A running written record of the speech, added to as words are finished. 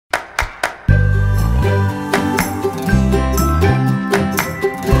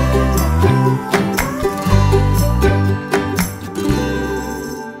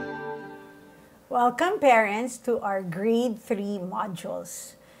Welcome parents to our grade 3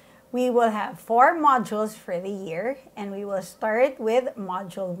 modules. We will have 4 modules for the year and we will start with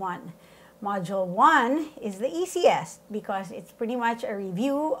module 1. Module 1 is the easiest because it's pretty much a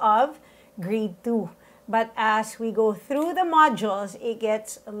review of grade 2. But as we go through the modules, it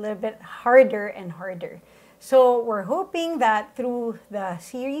gets a little bit harder and harder. So we're hoping that through the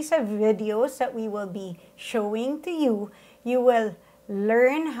series of videos that we will be showing to you, you will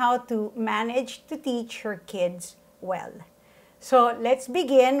learn how to manage to teach your kids well. So let's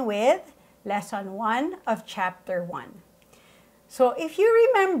begin with lesson 1 of chapter 1. So if you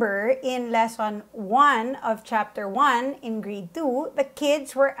remember in lesson 1 of chapter 1 in grade 2, the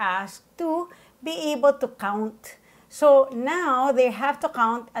kids were asked to be able to count. So now they have to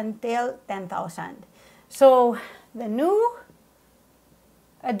count until 10,000. So the new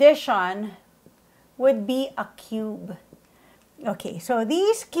addition would be a cube. Okay, so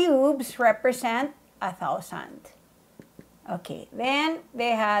these cubes represent 1,000. Okay, then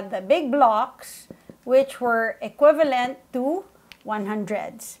they had the big blocks, which were equivalent to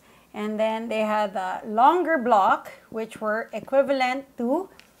 100s. And then they had the longer block, which were equivalent to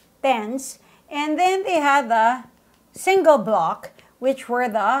 10s. And then they had the single block, which were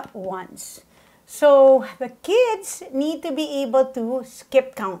the 1s. So the kids need to be able to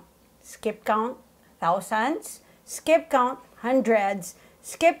skip count thousands, skip count hundreds,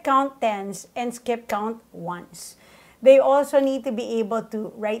 skip count tens, and skip count ones. They also need to be able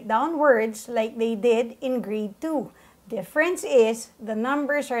to write down words like they did in grade 2. Difference is the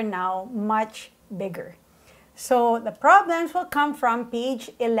numbers are now much bigger. So the problems will come from page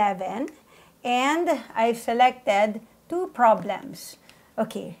 11, and I've selected 2 problems.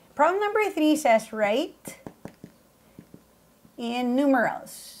 Okay, problem number 3 says write in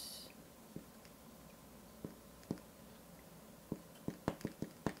numerals.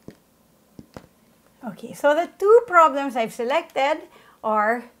 Okay, so the 2 problems I've selected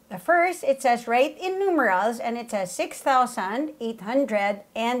are, the first, it says write in numerals, and it says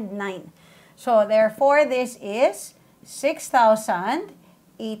 6,809. So therefore, this is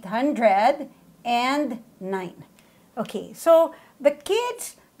 6,809. Okay, so the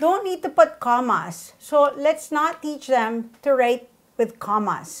kids don't need to put commas. So let's not teach them to write with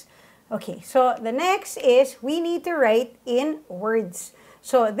commas. Okay, so the next is we need to write in words.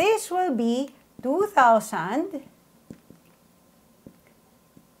 So this will be 2,000,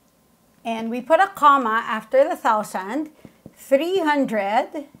 and we put a comma after the 1,000,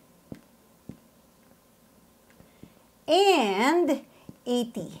 300, and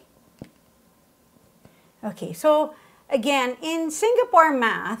 80. Okay, so again, in Singapore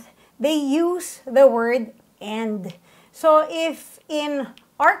math, they use the word and. So if in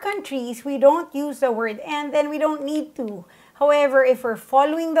our countries we don't use the word and, then we don't need to. However, if we're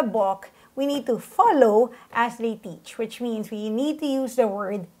following the book, we need to follow as they teach, which means we need to use the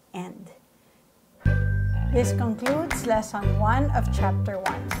word and. This concludes lesson 1 of chapter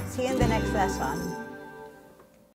 1. See you in the next lesson.